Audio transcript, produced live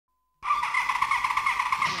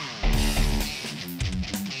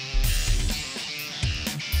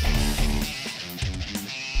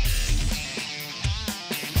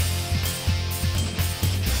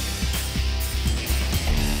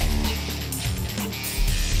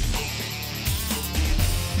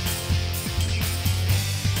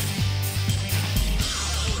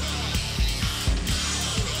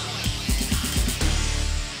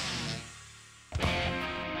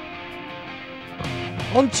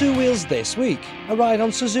On two wheels this week, a ride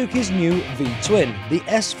on Suzuki's new V-twin, the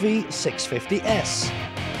SV650S.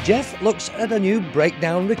 Jeff looks at a new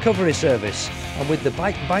breakdown recovery service, and with the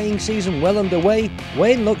bike buying season well underway,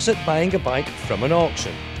 Wayne looks at buying a bike from an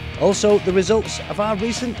auction. Also, the results of our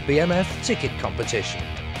recent BMF ticket competition.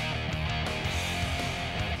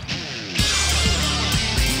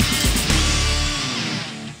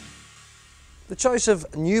 The choice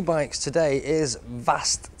of new bikes today is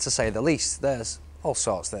vast, to say the least. There's all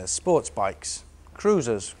sorts. There's sports bikes,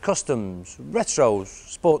 cruisers, customs, retros,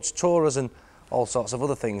 sports tourers and all sorts of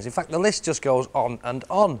other things. In fact, the list just goes on and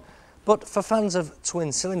on. But for fans of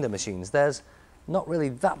twin-cylinder machines, there's not really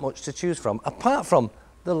that much to choose from, apart from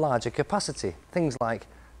the larger capacity. Things like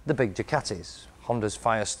the big Ducatis, Honda's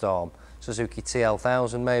Firestorm, Suzuki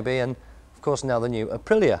TL1000 maybe, and of course now the new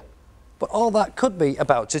Aprilia. But all that could be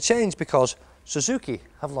about to change because Suzuki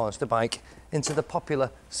have launched a bike into the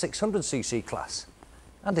popular 600cc class,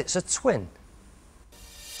 and it's a twin.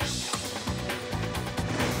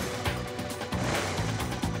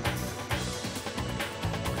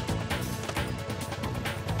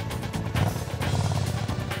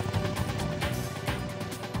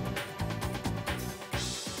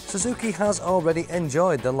 Suzuki has already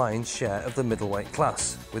enjoyed the lion's share of the middleweight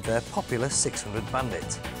class with their popular 600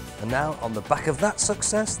 Bandit. And now, on the back of that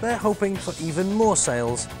success, they're hoping for even more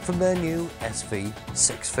sales from their new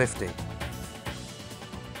SV650.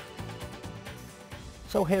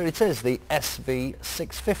 So here it is, the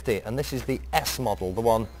SV650, and this is the S model, the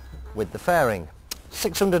one with the fairing.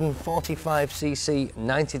 645cc,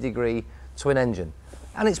 90-degree twin engine.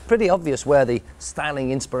 And it's pretty obvious where the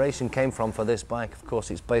styling inspiration came from for this bike. Of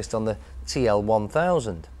course, it's based on the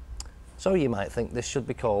TL1000. So you might think this should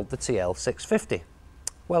be called the TL650.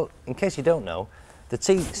 Well, in case you don't know, the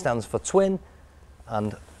T stands for twin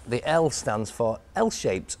and the L stands for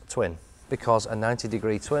L-shaped twin, because a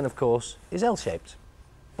 90-degree twin, of course, is L-shaped.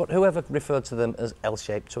 But whoever referred to them as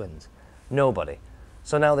L-shaped twins? Nobody.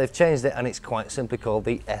 So now they've changed it and it's quite simply called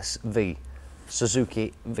the SV,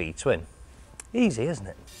 Suzuki V-twin. Easy, isn't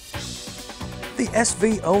it? The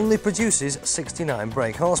SV only produces 69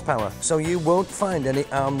 brake horsepower, so you won't find any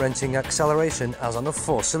arm-wrenching acceleration as on a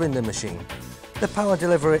four-cylinder machine. The power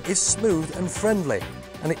delivery is smooth and friendly,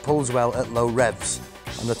 and it pulls well at low revs.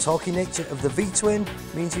 And the torquey nature of the V-twin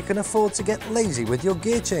means you can afford to get lazy with your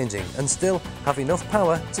gear changing and still have enough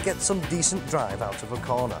power to get some decent drive out of a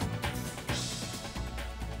corner.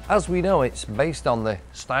 As we know, it's based on the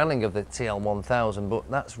styling of the TL1000, but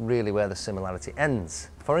that's really where the similarity ends.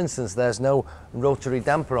 For instance, there's no rotary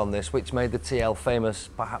damper on this, which made the TL famous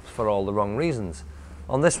perhaps for all the wrong reasons.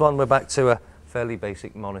 On this one, we're back to a fairly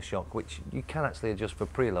basic monoshock, which you can actually adjust for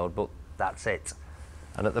preload, but that's it.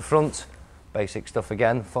 And at the front, basic stuff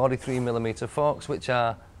again, 43mm forks, which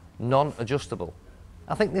are non-adjustable.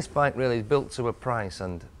 I think this bike really is built to a price,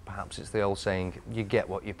 and perhaps it's the old saying, you get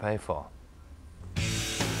what you pay for.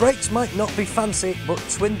 Brakes might not be fancy, but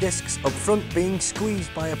twin discs up front being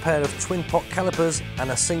squeezed by a pair of twin pot calipers and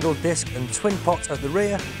a single disc and twin pot at the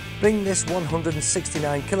rear bring this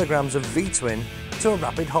 169 kilograms of V-twin to a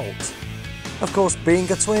rapid halt. Of course,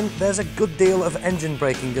 being a twin, there's a good deal of engine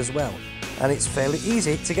braking as well, and it's fairly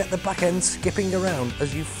easy to get the back end skipping around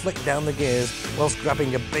as you flick down the gears whilst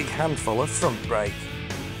grabbing a big handful of front brake.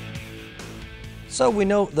 So we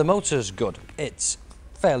know the motor's good. It's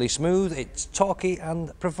fairly smooth, it's torquey,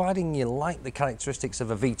 and providing you like the characteristics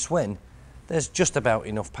of a V-twin, there's just about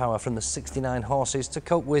enough power from the 69 horses to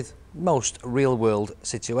cope with most real-world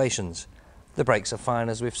situations. The brakes are fine,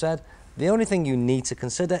 as we've said. The only thing you need to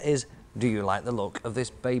consider is, do you like the look of this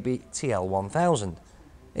baby TL1000?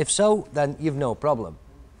 If so, then you've no problem.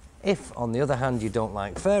 If, on the other hand, you don't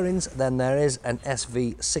like fairings, then there is an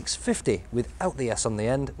SV650 without the S on the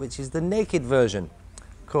end, which is the naked version.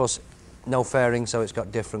 Of course, no fairing, so it's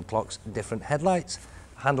got different clocks, different headlights.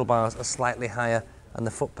 Handlebars are slightly higher and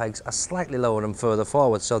the foot pegs are slightly lower and further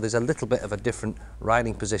forward, so there's a little bit of a different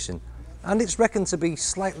riding position. And it's reckoned to be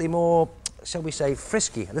slightly more, shall we say,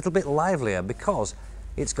 frisky, a little bit livelier, because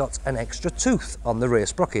it's got an extra tooth on the rear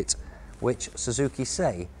sprocket, which Suzuki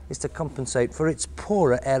say is to compensate for its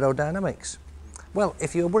poorer aerodynamics. Well,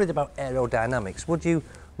 if you're worried about aerodynamics, would you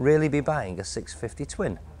really be buying a 650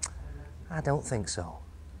 twin? I don't think so.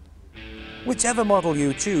 Whichever model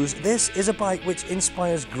you choose, this is a bike which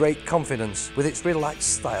inspires great confidence with its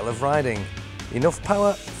relaxed style of riding. Enough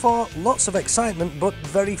power for lots of excitement, but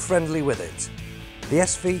very friendly with it. The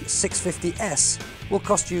SV650S will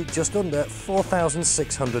cost you just under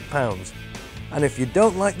 £4,600. And if you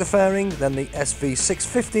don't like the fairing, then the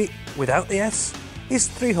SV650 without the S is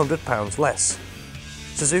 £300 less.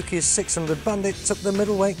 Suzuki's 600 Bandit took the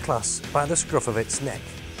middleweight class by the scruff of its neck.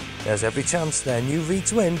 There's every chance their new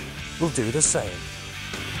V-twin will do the same.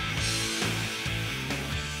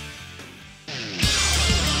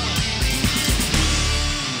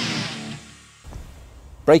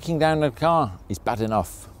 Breaking down a car is bad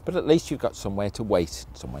enough, but at least you've got somewhere to wait,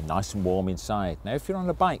 somewhere nice and warm inside. Now if you're on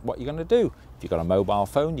a bike, what are you going to do? If you've got a mobile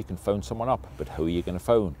phone, you can phone someone up, but who are you going to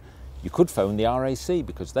phone? You could phone the RAC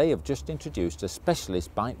because they have just introduced a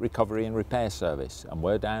specialist bike recovery and repair service, and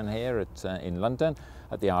we're down here in London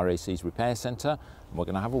at the RAC's repair centre, and we're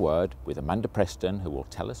going to have a word with Amanda Preston, who will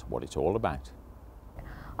tell us what it's all about.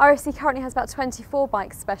 RAC currently has about 24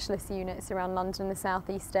 bike specialist units around London and the South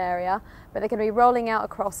East area, but they're going to be rolling out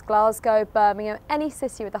across Glasgow, Birmingham, any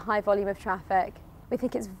city with a high volume of traffic. We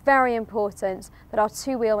think it's very important that our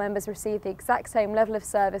two-wheel members receive the exact same level of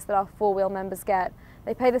service that our four-wheel members get.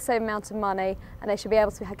 They pay the same amount of money and they should be able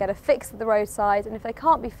to get a fix at the roadside, and if they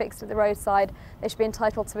can't be fixed at the roadside, they should be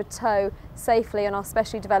entitled to a tow safely on our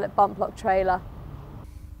specially developed bump block trailer.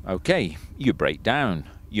 Okay, you break down,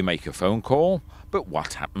 you make a phone call, but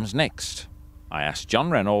what happens next? I asked John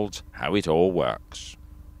Reynolds how it all works.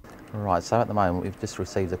 Right, so at the moment we've just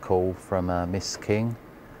received a call from Miss King,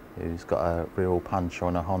 who's got a real puncture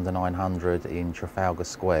on a Honda 900 in Trafalgar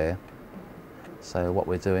Square. So what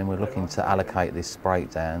we're doing, we're looking to allocate this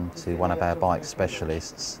breakdown to one of our bike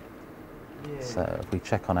specialists. So if we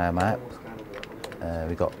check on our map,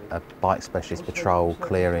 we've got a bike specialist patrol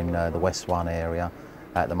clearing the West 1 area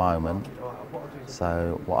at the moment.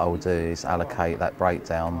 So what I will do is allocate that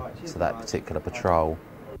breakdown to that particular patrol.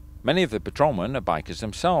 Many of the patrolmen are bikers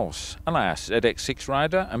themselves, and I asked ZX6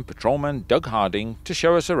 rider and patrolman Doug Harding to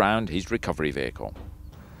show us around his recovery vehicle.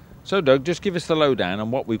 So Doug, just give us the lowdown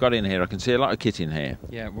on what we've got in here. I can see a lot of kit in here.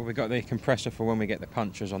 Yeah, well, we've got the compressor for when we get the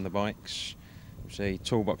punctures on the bikes. The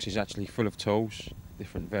toolbox is actually full of tools,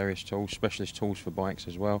 different various tools, specialist tools for bikes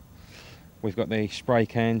as well. We've got the spray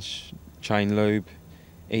cans, chain lube,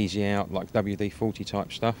 easy out, like WD-40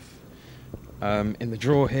 type stuff. In the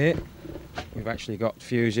drawer here, we've actually got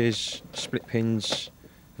fuses, split pins,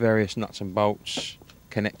 various nuts and bolts,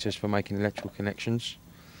 connectors for making electrical connections.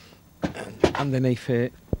 And underneath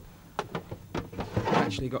here, we've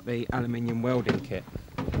actually got the aluminium welding kit.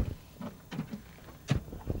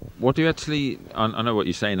 What do you actually, I know what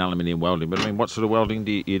you're saying, aluminium welding, but I mean, what sort of welding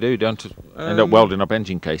do you do? Don't end up welding up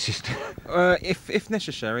engine cases? If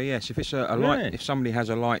necessary, yes. If it's a light, if somebody has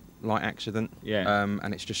a light accident, yeah,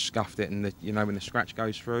 and it's just scuffed it, and when the scratch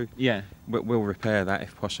goes through, yeah, we'll repair that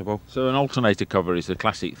if possible. So an alternator cover is the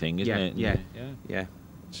classic thing, isn't it? Yeah.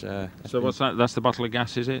 So what's that? That's the bottle of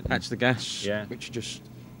gas, is it? That's the gas, yeah, which just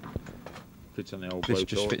fits on the old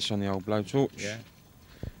blowtorch. Fits on the old blowtorch. Yeah.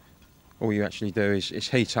 All you actually do is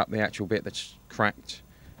heat up the actual bit that's cracked,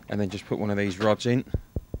 and then just put one of these rods in,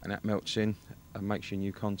 and that melts in and makes your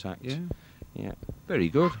new contact. Yeah. Yeah. Very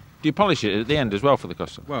good. Do you polish it at the end as well for the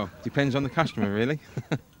customer? Well, depends on the customer, really.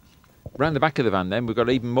 Round the back of the van then, we've got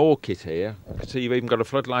even more kit here. I can see you've even got a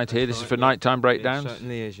floodlight here. This is for nighttime breakdowns? It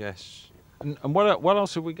certainly is, yes. And what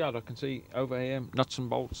else have we got? I can see over here, nuts and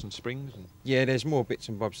bolts and springs. Yeah, there's more bits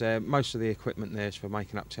and bobs there. Most of the equipment there is for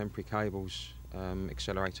making up temporary cables.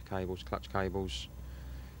 Accelerator cables, clutch cables,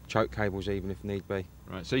 choke cables even if need be.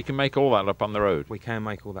 Right, so you can make all that up on the road? We can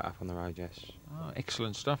make all that up on the road, yes. Oh,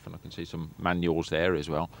 excellent stuff, and I can see some manuals there as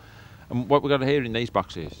well. And what we've got here in these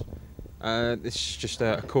boxes? This is just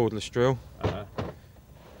a cordless drill. Yeah,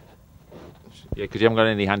 because you haven't got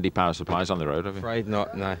any handy power supplies on the road, have you? Afraid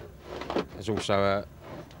not, no. There's also a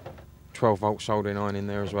 12-volt soldering iron in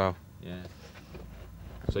there as well. Yeah.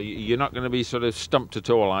 So you're not going to be sort of stumped at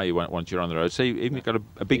all, are you, once you're on the road? So you've got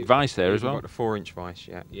a big vise there as well? We've got a 4-inch vise,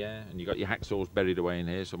 yeah. Yeah, and you've got your hacksaws buried away in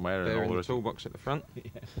here somewhere. They're and all in the toolbox at the front. Yeah,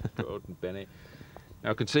 good and Benny.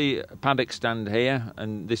 Now I can see a paddock stand here,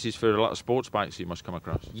 and this is for a lot of sports bikes you must come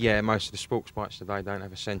across. Yeah, most of the sports bikes today don't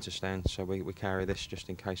have a centre stand, so we carry this just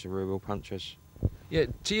in case of rear wheel punctures. Yeah,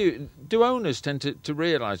 do owners tend to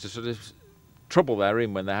realise the sort of trouble they're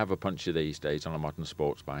in when they have a puncture these days on a modern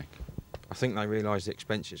sports bike? I think they realise the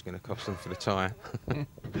expense it's going to cost them for the tyre.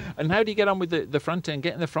 And how do you get on with the front end,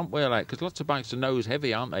 getting the front wheel out? Because lots of bikes are nose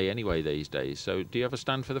heavy, aren't they, anyway, these days? So do you have a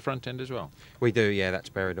stand for the front end as well? We do, yeah, that's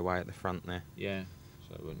buried away at the front there. Yeah,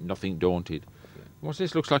 so nothing daunted. Yeah. What's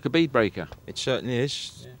this? Looks like a bead breaker. It certainly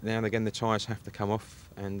is. Yeah. Now and again the tyres have to come off,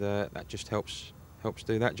 and that just helps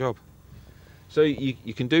do that job. So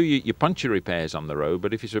you can do your puncture repairs on the road,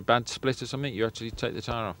 but if it's a bad split or something, you actually take the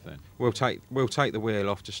tyre off then? We'll take the wheel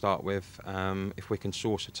off to start with. If we can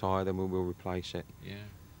source a tyre, then we'll replace it. Yeah.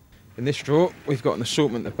 In this drawer, we've got an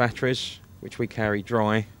assortment of batteries, which we carry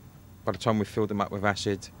dry. By the time we've filled them up with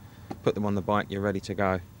acid, put them on the bike, you're ready to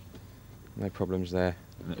go. No problems there.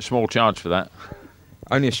 A small charge for that?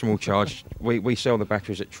 Only a small charge. We sell the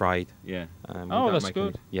batteries at trade. Yeah. Oh, that's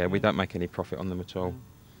good. We don't make any profit on them at all.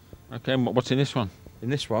 Okay, and what's in this one? In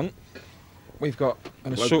this one, we've got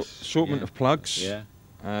an Plugs. assortment of plugs,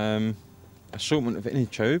 assortment of inner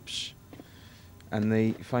tubes, and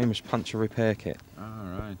the famous puncture repair kit.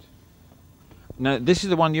 Oh, right. Now, this is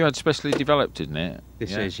the one you had specially developed, isn't it?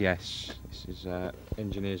 This is, yes. This is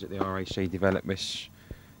engineers at the RAC developed this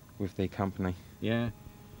with the company. Yeah.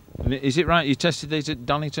 And is it right, you tested these at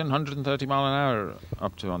Donington, 130 mile an hour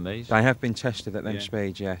up to on these? They have been tested at them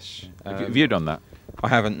speeds, yes. Have you done that? I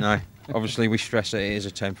haven't, no. Obviously, we stress that it is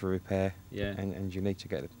a temporary repair, Yeah. and you need to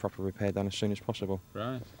get the proper repair done as soon as possible.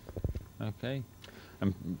 Right. Okay.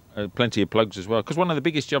 And plenty of plugs as well. Because one of the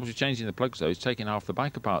biggest jobs of changing the plugs, though, is taking half the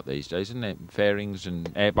bike apart these days, isn't it? Fairings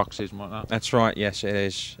and airboxes and whatnot. That's right, yes, it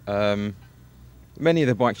is. Many of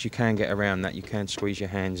the bikes you can get around that, you can squeeze your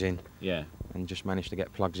hands in. Yeah. And just manage to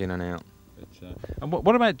get plugs in and out. And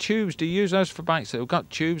what about tubes? Do you use those for bikes that have got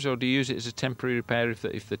tubes, or do you use it as a temporary repair if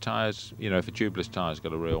the tyres, you know, if a tubeless tyre's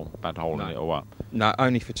got a real bad hole in it or what? No,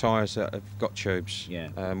 only for tyres that have got tubes.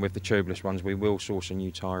 Yeah. With the tubeless ones, we will source a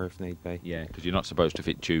new tyre if need be. Yeah, because you're not supposed to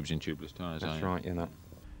fit tubes in tubeless tyres, That's right, you're not.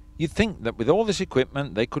 You'd think that with all this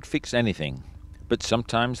equipment they could fix anything, but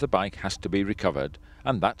sometimes the bike has to be recovered,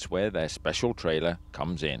 and that's where their special trailer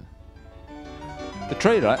comes in. The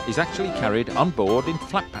trailer is actually carried on board in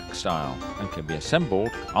flat pack style and can be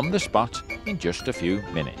assembled on the spot in just a few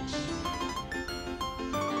minutes.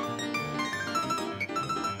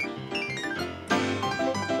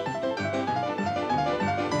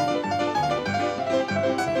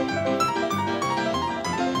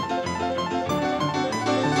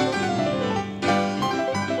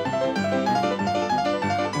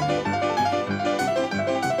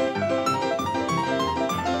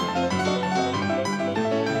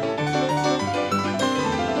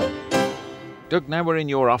 Doug, now we're in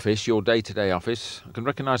your office, your day-to-day office. I can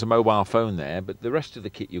recognise a mobile phone there, but the rest of the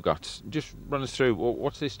kit you've got, just run us through.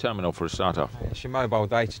 What's this terminal for a start off? It's your mobile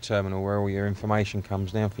data terminal where all your information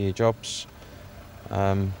comes now for your jobs.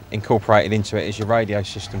 Incorporated into it is your radio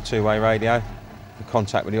system, two-way radio. You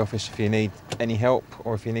contact with the office if you need any help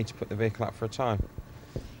or if you need to put the vehicle up for a tow.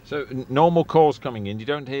 So normal calls coming in, you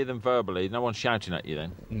don't hear them verbally, no one's shouting at you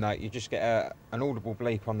then? No, you just get an audible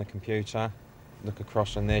bleep on the computer. Look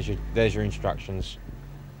across and there's your instructions.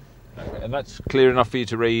 And that's clear enough for you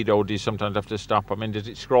to read, or do you sometimes have to stop? I mean, does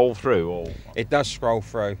it scroll through? Or it does scroll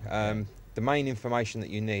through. The main information that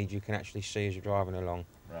you need you can actually see as you're driving along.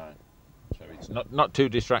 Right. So it's not too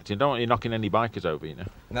distracting. Don't want you knocking any bikers over, you know.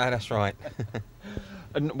 No, that's right.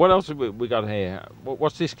 And what else have we got here?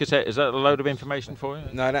 What's this cassette? Is that a load of information for you?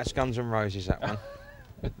 No, that's Guns N' Roses, that one.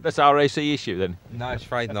 That's RAC issue then? No, I'm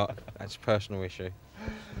afraid not. That's a personal issue.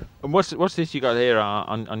 And what's this you got here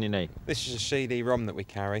on your knee? This is a CD-ROM that we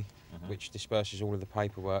carry, which disperses all of the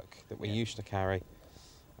paperwork that we used to carry.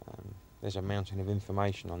 There's a mountain of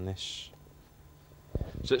information on this.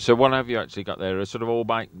 So what have you actually got there? Are sort of all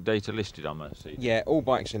bike data listed on that CD? Yeah, all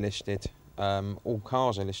bikes are listed. All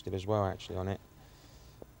cars are listed as well, actually, on it.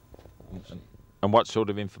 And what sort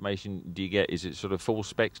of information do you get? Is it sort of full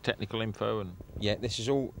specs, technical info? Yeah, this is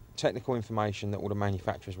all technical information that all the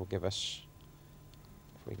manufacturers will give us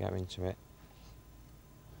if we go into it.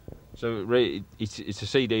 So it's a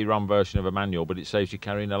CD-ROM version of a manual, but it saves you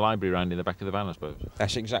carrying a library around in the back of the van, I suppose.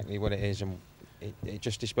 That's exactly what it is, and it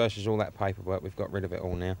just disperses all that paperwork. We've got rid of it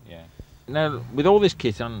all now. Yeah. Now, with all this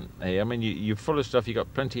kit on here, I mean, you're full of stuff. You've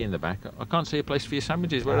got plenty in the back. I can't see a place for your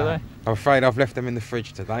sandwiches. Where are they? I'm afraid I've left them in the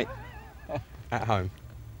fridge today, at home.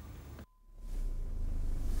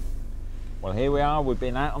 Well, here we are. We've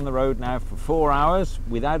been out on the road now for 4 hours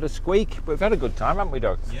without a squeak, but we've had a good time, haven't we,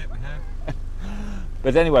 Doug? Yeah, we have.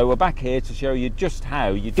 But anyway, we're back here to show you just how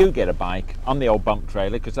you do get a bike on the old bump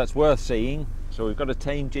trailer, because that's worth seeing. So we've got a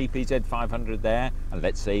Team GPZ 500 there, and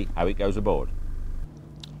let's see how it goes aboard.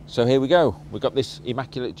 So here we go. We've got this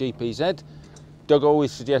immaculate GPZ. Doug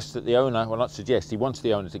always suggests that the owner, well, not suggests, he wants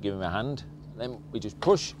the owner to give him a hand. Then we just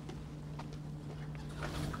push,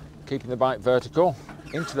 keeping the bike vertical,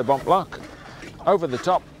 into the bump lock, over the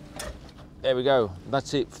top. There we go.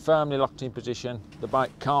 That's it, firmly locked in position. The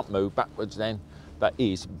bike can't move backwards then. That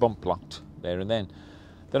is bump locked there and then.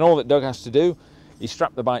 Then all that Doug has to do is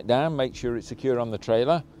strap the bike down, make sure it's secure on the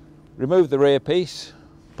trailer, remove the rear piece,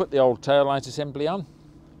 put the old taillight assembly on,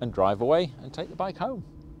 and drive away and take the bike home.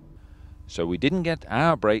 So we didn't get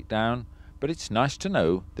our breakdown, but it's nice to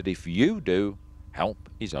know that if you do, help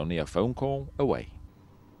is only a phone call away.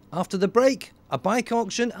 After the break, a bike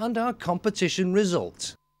auction and our competition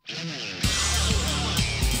result.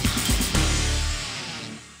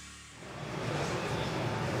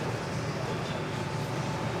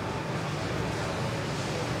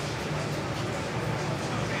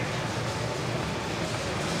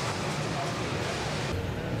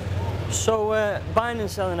 So buying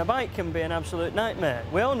and selling a bike can be an absolute nightmare.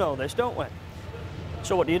 We all know this, don't we?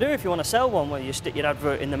 So what do you do if you want to sell one? Well, you stick your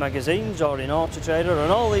advert in the magazines or in Auto Trader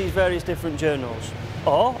and all these various different journals.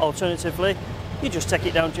 Or, alternatively, you just take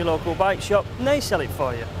it down to your local bike shop and they sell it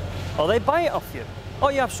for you. Or they buy it off you.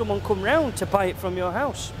 Or you have someone come round to buy it from your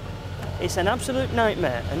house. It's an absolute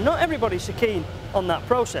nightmare, and not everybody's so keen on that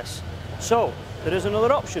process. So, there is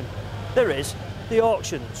another option. There is the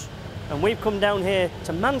auctions. And we've come down here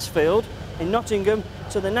to Mansfield in Nottingham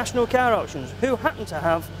to the National Car Auctions, who happen to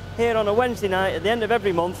have here on a Wednesday night at the end of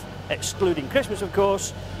every month, excluding Christmas of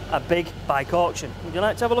course, a big bike auction. Would you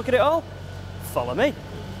like to have a look at it all? Follow me.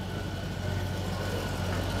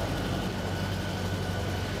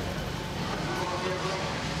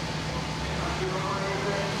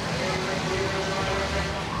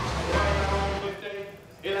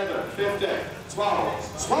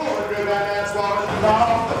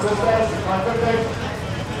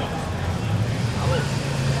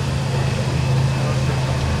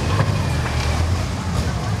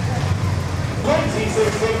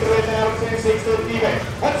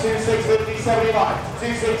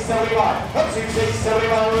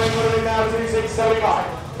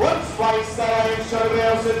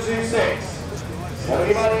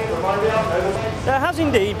 There has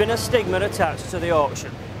indeed been a stigma attached to the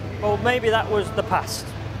auction. Well, maybe that was the past.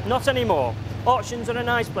 Not anymore. Auctions are a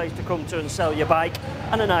nice place to come to and sell your bike,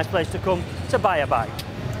 and a nice place to come to buy a bike.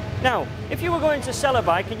 Now, if you were going to sell a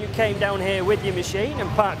bike and you came down here with your machine and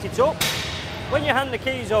parked it up, when you hand the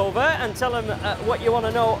keys over and tell them what you want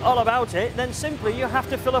to know all about it, then simply you have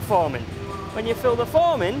to fill a form in. When you fill the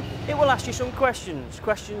form in, it will ask you some questions.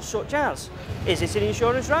 Questions such as, is it an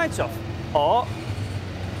insurance write-off? Or,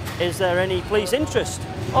 is there any police interest?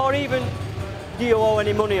 Or even, do you owe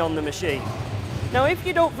any money on the machine? Now, if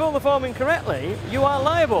you don't fill the form in correctly, you are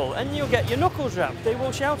liable and you'll get your knuckles rapped. They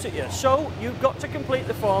will shout at you. So you've got to complete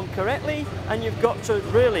the form correctly and you've got to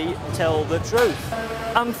really tell the truth.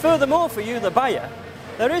 And furthermore, for you, the buyer,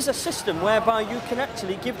 there is a system whereby you can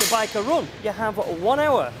actually give the bike a run. You have 1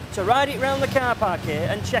 hour to ride it around the car park here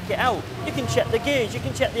and check it out. You can check the gears, you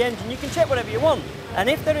can check the engine, you can check whatever you want. And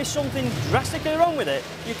if there is something drastically wrong with it,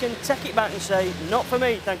 you can take it back and say, not for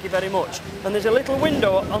me, thank you very much. And there's a little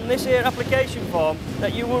window on this here application form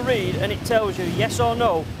that you will read, and it tells you yes or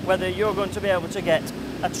no whether you're going to be able to get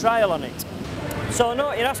a trial on it. So I know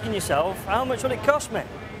what you're asking yourself, how much will it cost me?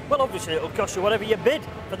 Well, obviously it'll cost you whatever you bid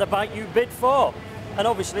for the bike you bid for. And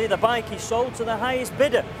obviously the bike is sold to the highest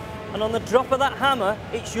bidder. And on the drop of that hammer,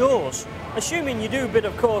 it's yours. Assuming you do bid,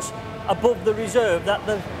 of course, above the reserve that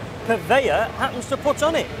the purveyor happens to put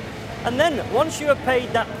on it. And then once you have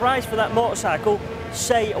paid that price for that motorcycle,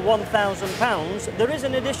 say £1,000, there is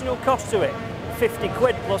an additional cost to it, 50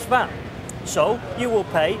 quid plus VAT. So you will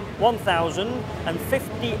pay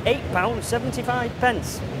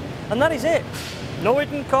 £1,058.75. And that is it. No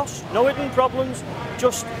hidden costs, no hidden problems,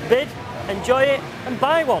 just bid, enjoy it and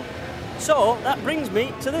buy one. So that brings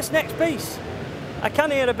me to this next piece. I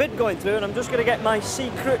can hear a bid going through and I'm just going to get my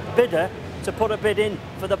secret bidder to put a bid in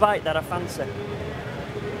for the bike that I fancy.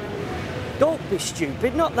 Don't be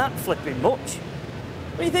stupid, not that flipping much.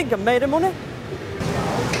 What do you think, I'm made of money?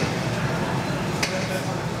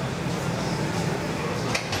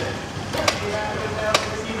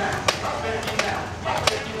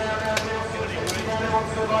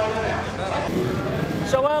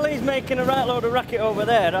 So while he's making a right load of racket over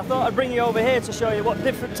there, I thought I'd bring you over here to show you what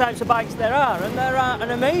different types of bikes there are. And there are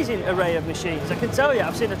an amazing array of machines. I can tell you,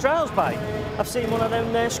 I've seen a trials bike, I've seen one of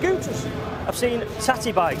them scooters, I've seen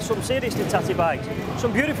tatty bikes, some seriously tatty bikes,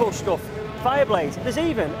 some beautiful stuff, Fireblades, there's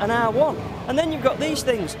even an R1. And then you've got these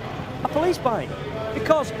things, a police bike,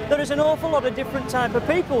 because there is an awful lot of different type of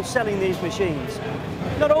people selling these machines.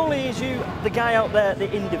 Not only is you, the guy out there,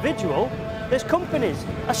 the individual, there's companies.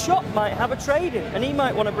 A shop might have a trade-in and he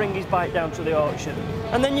might want to bring his bike down to the auction.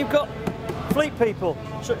 And then you've got fleet people,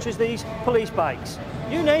 such as these police bikes.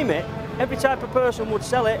 You name it, every type of person would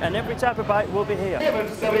sell it and every type of bike will be here.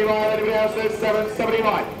 775, anybody else says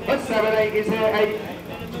 775. But 78 is here,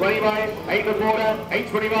 825, 8 and a quarter,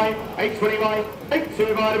 825, 825,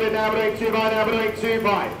 825 a bit now, but 825 now, but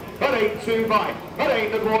 825. But 825, but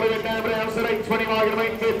 8 and a quarter a bit now, but else at 825, going to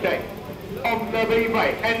make 50. On the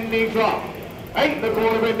V-brake, ending drop. 8 and a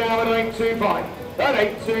quarter bit now at 825. At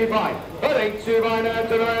 825. At 825 now to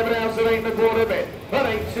the everybody else at 8 and a quarter bit. At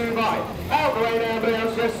 825. Out the way now, everybody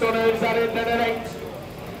else just on nose at it, then at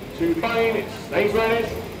 825. It stays where it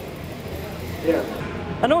is. Yeah.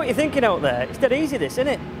 I know what you're thinking out there. It's dead easy this, isn't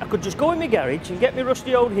it? I could just go in my garage and get my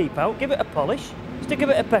rusty old heap out, give it a polish, stick a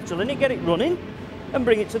bit of petrol in it, get it running, and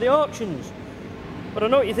bring it to the auctions. But I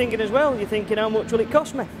know what you're thinking as well. You're thinking, how much will it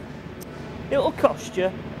cost me? it'll cost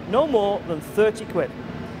you no more than 30 quid.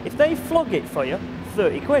 If they flog it for you,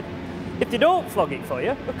 30 quid. If they don't flog it for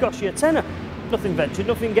you, it'll cost you a tenner. Nothing ventured,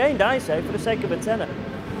 nothing gained, I say, for the sake of a tenner.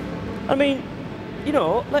 I mean, you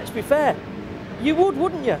know, let's be fair. You would,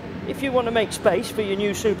 wouldn't you? If you want to make space for your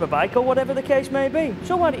new superbike or whatever the case may be.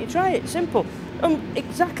 So why don't you try it? Simple.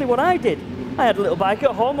 Exactly what I did. I had a little bike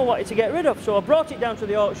at home I wanted to get rid of, so I brought it down to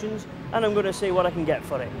the auctions and I'm going to see what I can get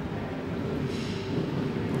for it.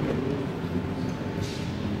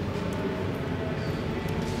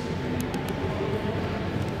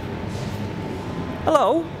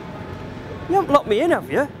 Hello? You haven't locked me in,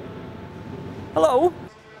 have you? Hello?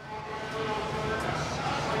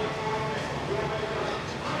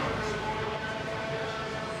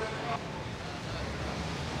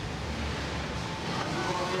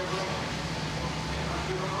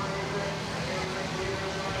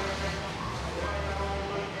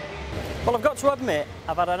 Well, I've got to admit,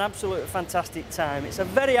 I've had an absolutely fantastic time. It's a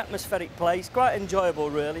very atmospheric place, quite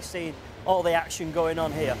enjoyable really, seeing all the action going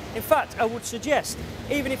on here. In fact, I would suggest,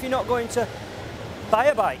 even if you're not going to buy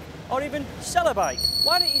a bike or even sell a bike,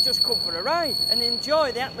 why don't you just come for a ride and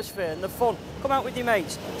enjoy the atmosphere and the fun? Come out with your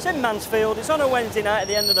mates. It's in Mansfield, it's on a Wednesday night at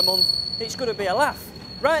the end of the month. It's going to be a laugh.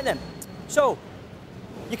 Right then, so,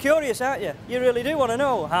 you're curious, aren't you? You really do want to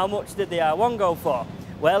know how much did the R1 go for?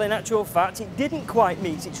 Well, in actual fact, it didn't quite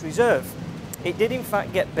meet its reserve. It did in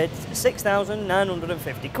fact get bid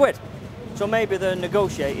 6,950 quid. So maybe they're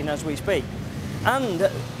negotiating as we speak. And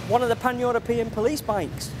one of the pan-European police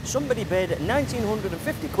bikes, somebody bid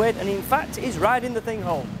 1,950 quid and in fact is riding the thing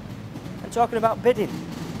home. And talking about bidding,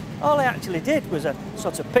 all I actually did was a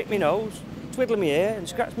sort of pick my nose, twiddle my ear and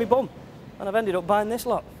scratch my bum. And I've ended up buying this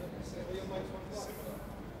lot.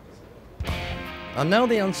 And now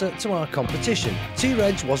the answer to our competition.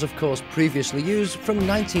 T-Reg was of course previously used from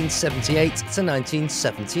 1978 to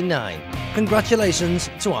 1979. Congratulations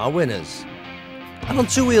to our winners. And on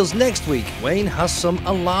Two Wheels next week, Wayne has some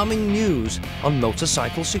alarming news on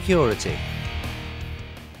motorcycle security.